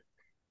 I'm good.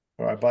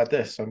 Or I bought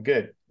this, I'm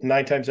good.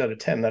 9 times out of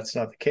 10, that's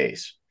not the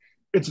case.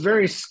 It's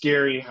very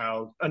scary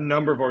how a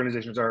number of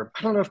organizations are,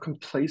 I don't know if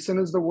complacent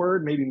is the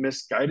word, maybe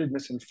misguided,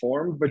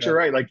 misinformed, but you're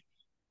right. Like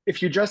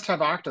if you just have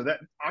Okta, that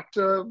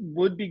Okta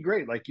would be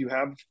great. Like you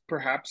have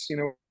perhaps,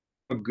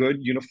 a good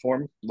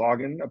uniform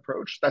login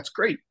approach. That's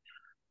great.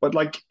 But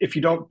like if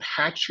you don't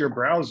patch your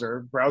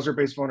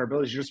browser-based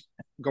vulnerabilities, you're just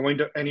going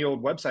to any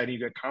old website and you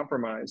get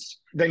compromised.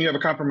 Then you have a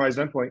compromised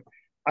endpoint.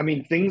 I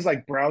mean, things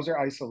like browser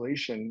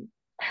isolation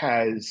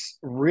has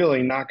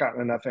really not gotten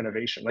enough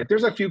innovation. Like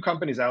there's a few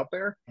companies out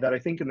there that I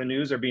think in the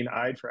news are being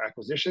eyed for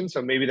acquisition.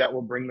 So maybe that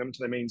will bring them to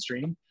the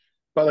mainstream.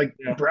 But like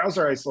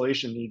browser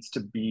isolation needs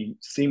to be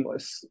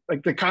seamless.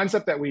 Like the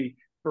concept that we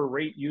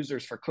berate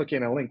users for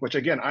clicking a link, which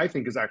again, I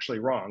think is actually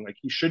wrong. Like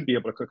you should be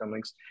able to click on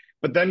links.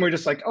 But then we're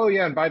just like, oh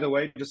yeah, and by the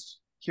way, just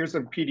here's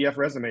a PDF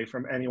resume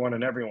from anyone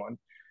and everyone.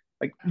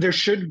 Like there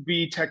should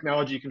be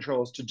technology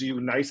controls to do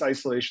nice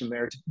isolation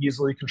there, to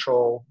easily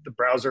control the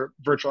browser,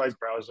 virtualized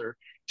browser,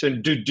 to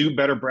do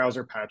better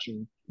browser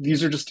patching.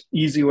 These are just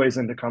easy ways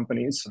into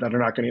companies that are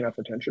not getting enough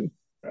attention.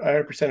 I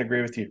 100%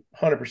 agree with you.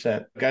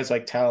 100%. Guys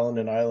like Talon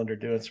and Island are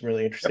doing some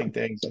really interesting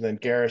things. And then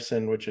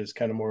Garrison, which is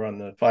kind of more on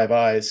the Five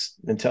Eyes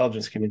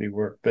intelligence community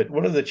work. But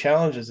one of the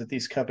challenges that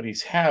these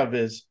companies have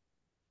is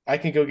I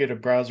can go get a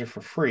browser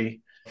for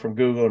free from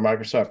Google or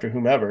Microsoft or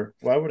whomever.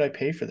 Why would I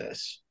pay for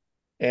this?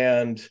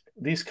 And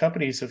these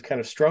companies have kind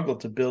of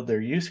struggled to build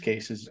their use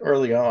cases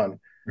early on.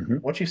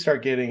 Once you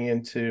start getting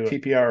into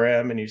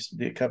TPRM and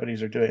the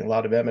companies are doing a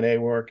lot of M&A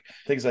work,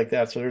 things like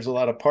that. So there's a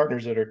lot of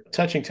partners that are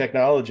touching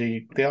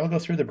technology. They all go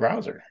through the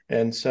browser.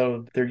 And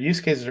so their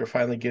use cases are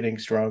finally getting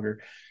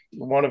stronger.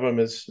 One of them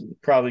is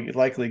probably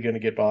likely going to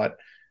get bought,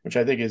 which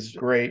I think is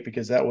great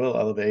because that will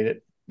elevate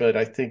it. But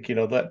I think,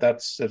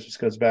 that just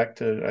goes back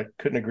to, I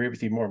couldn't agree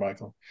with you more,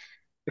 Michael.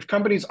 If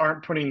companies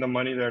aren't putting the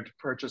money there to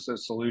purchase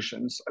those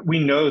solutions, we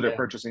know they're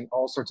purchasing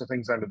all sorts of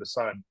things under the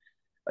sun.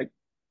 Like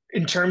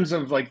in terms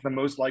of like the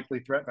most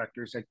likely threat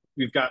vectors, like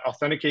you've got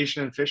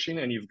authentication and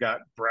phishing, and you've got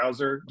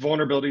browser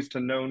vulnerabilities to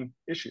known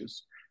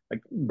issues,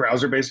 like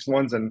browser-based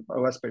ones and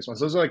OS-based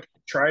ones. Those are like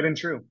tried and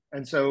true.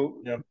 And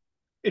so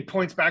it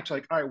points back to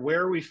like, all right,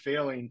 where are we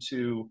failing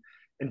to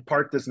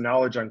impart this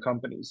knowledge on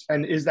companies?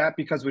 And is that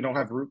because we don't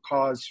have root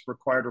cause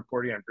required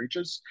reporting on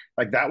breaches?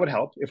 Like that would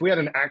help. If we had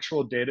an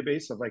actual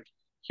database of like,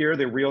 here are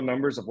the real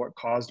numbers of what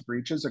caused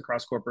breaches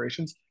across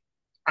corporations.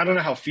 I don't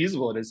know how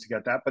feasible it is to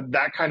get that, but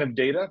that kind of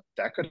data,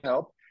 that could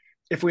help.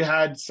 If we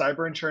had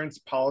cyber insurance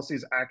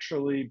policies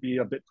actually be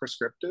a bit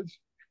prescriptive,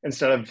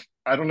 instead of,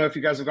 I don't know if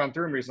you guys have gone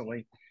through them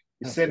recently,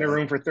 you sit in a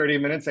room for 30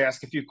 minutes, they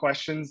ask a few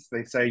questions,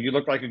 they say, you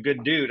look like a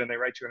good dude, and they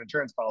write you an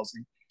insurance policy.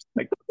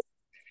 Like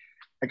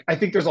I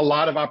think there's a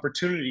lot of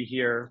opportunity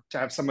here to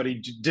have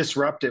somebody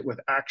disrupt it with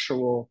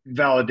actual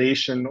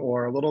validation,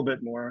 or a little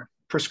bit more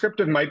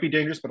prescriptive might be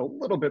dangerous, but a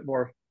little bit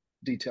more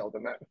detailed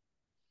than that.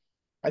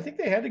 I think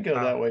they had to go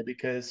that way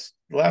because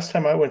the last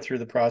time I went through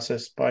the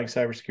process buying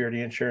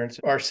cybersecurity insurance,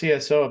 our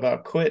CSO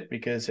about quit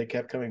because they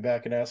kept coming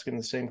back and asking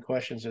the same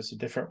questions just a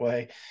different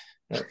way,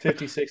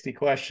 50, 60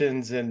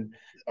 questions. And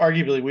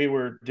arguably we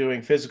were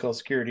doing physical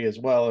security as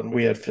well. And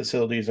we had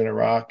facilities in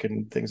Iraq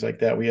and things like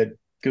that. We had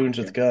goons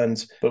with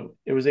guns, but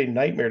it was a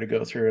nightmare to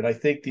go through. And I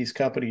think these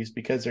companies,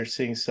 because they're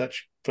seeing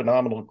such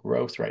phenomenal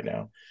growth right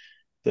now,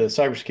 the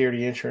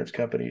cybersecurity insurance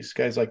companies,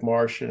 guys like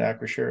Marsh and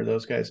Acrisure,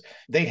 those guys,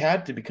 they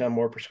had to become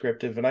more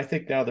prescriptive. And I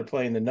think now they're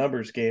playing the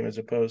numbers game as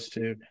opposed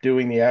to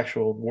doing the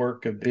actual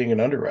work of being an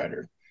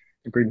underwriter.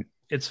 Agreed.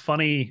 It's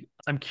funny.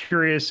 I'm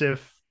curious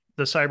if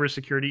the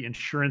cybersecurity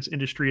insurance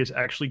industry is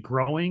actually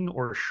growing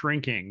or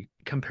shrinking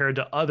compared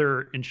to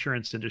other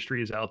insurance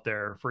industries out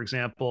there. For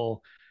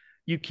example,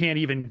 you can't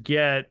even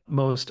get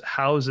most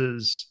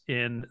houses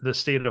in the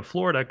state of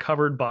Florida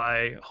covered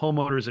by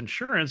homeowners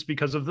insurance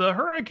because of the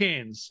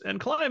hurricanes and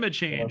climate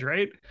change,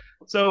 right?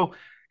 So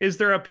is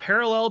there a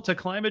parallel to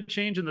climate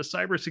change in the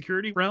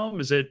cybersecurity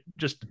realm? Is it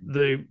just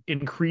the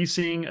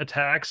increasing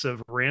attacks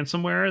of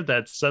ransomware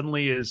that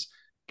suddenly is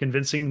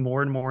convincing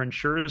more and more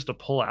insurers to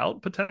pull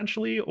out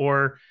potentially?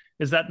 Or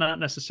is that not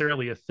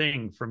necessarily a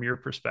thing from your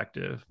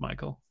perspective,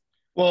 Michael?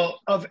 Well,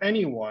 of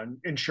anyone,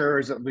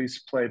 insurers at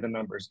least play the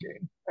numbers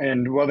game.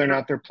 And whether or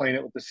not they're playing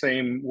it with the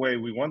same way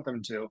we want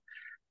them to,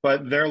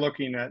 but they're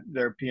looking at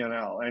their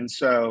P&L. And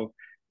so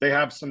they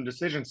have some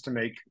decisions to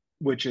make,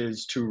 which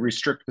is to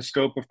restrict the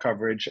scope of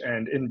coverage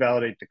and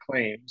invalidate the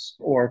claims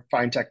or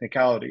find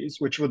technicalities,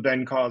 which would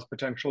then cause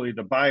potentially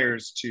the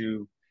buyers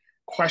to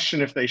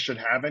question if they should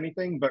have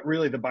anything, but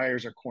really the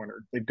buyers are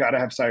cornered. They've got to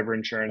have cyber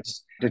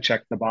insurance to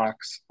check the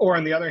box. Or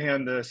on the other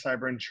hand, the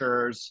cyber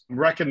insurers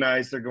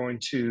recognize they're going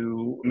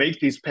to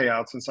make these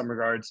payouts in some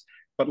regards,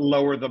 but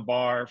lower the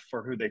bar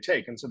for who they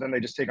take. And so then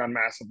they just take on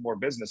massive more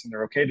business and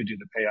they're okay to do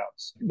the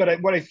payouts.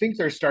 But what I think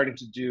they're starting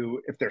to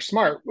do, if they're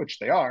smart, which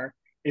they are,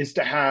 is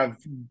to have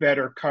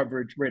better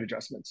coverage rate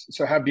adjustments.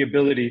 So have the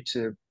ability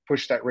to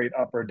push that rate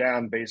up or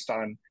down based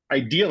on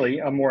ideally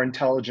a more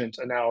intelligent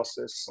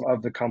analysis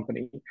of the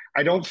company.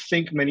 I don't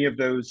think many of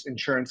those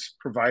insurance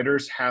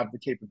providers have the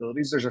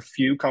capabilities. There's a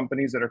few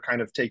companies that are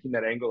kind of taking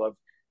that angle of,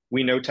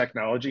 we know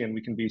technology and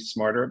we can be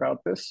smarter about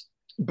this.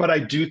 But I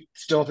do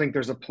still think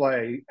there's a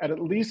play at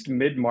least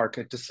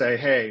mid-market to say,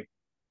 hey,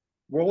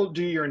 we'll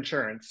do your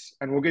insurance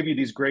and we'll give you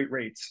these great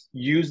rates.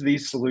 Use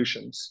these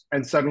solutions.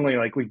 And suddenly,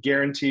 like, we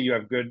guarantee you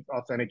have good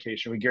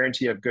authentication. We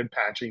guarantee you have good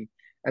patching.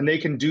 And they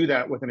can do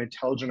that with an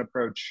intelligent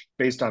approach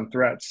based on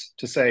threats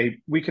to say,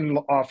 we can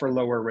offer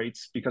lower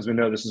rates because we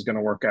know this is going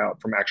to work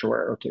out from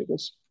actuarial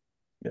tables.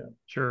 Yeah,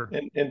 sure.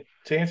 And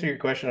to answer your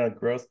question on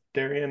growth,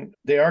 Darian,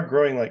 they are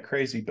growing like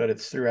crazy, but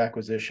it's through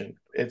acquisition.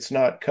 It's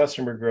not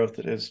customer growth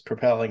that is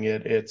propelling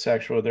it. It's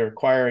actually they're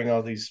acquiring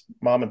all these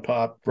mom and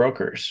pop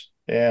brokers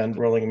and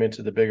rolling them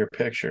into the bigger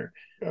picture.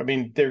 I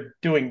mean, they're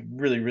doing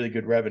really, really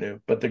good revenue,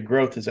 but the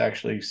growth is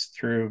actually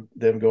through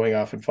them going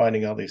off and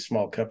finding all these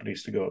small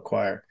companies to go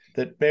acquire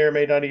that may or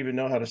may not even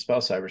know how to spell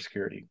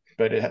cybersecurity,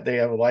 but they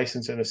have a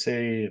license in a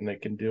city and they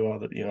can do all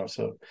the,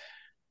 so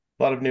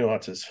a lot of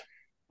nuances.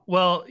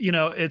 Well,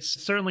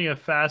 it's certainly a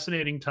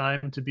fascinating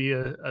time to be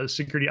a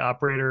security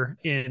operator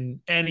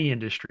in any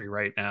industry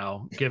right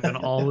now, given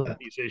all of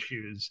these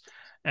issues.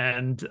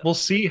 and we'll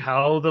see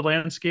how the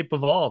landscape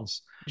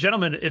evolves.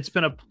 Gentlemen, it's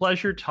been a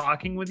pleasure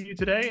talking with you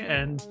today,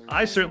 and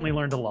I certainly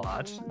learned a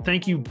lot.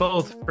 Thank you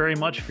both very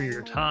much for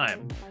your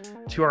time.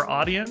 To our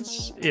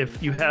audience,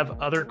 if you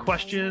have other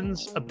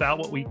questions about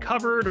what we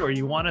covered, or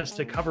you want us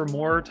to cover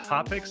more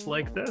topics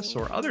like this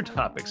or other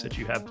topics that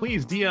you have,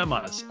 please DM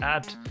us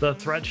at The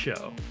Threat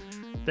Show.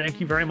 Thank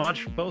you very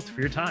much both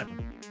for your time.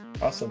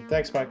 Awesome.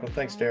 Thanks, Michael.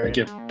 Thanks, Darian.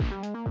 Thank you.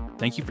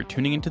 Thank you for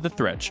tuning into The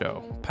Threat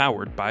Show,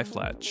 powered by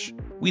Fletch.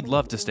 We'd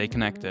love to stay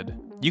connected.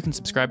 You can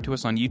subscribe to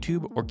us on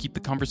YouTube or keep the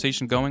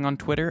conversation going on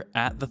Twitter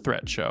at The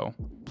Threat Show.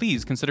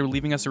 Please consider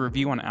leaving us a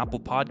review on Apple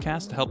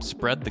Podcasts to help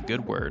spread the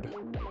good word.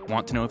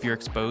 Want to know if you're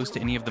exposed to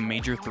any of the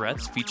major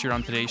threats featured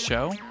on today's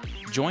show?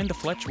 Join the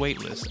Fletch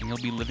waitlist and you'll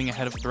be living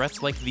ahead of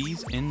threats like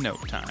these in no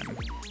time.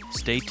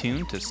 Stay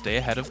tuned to stay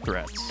ahead of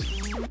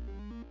threats.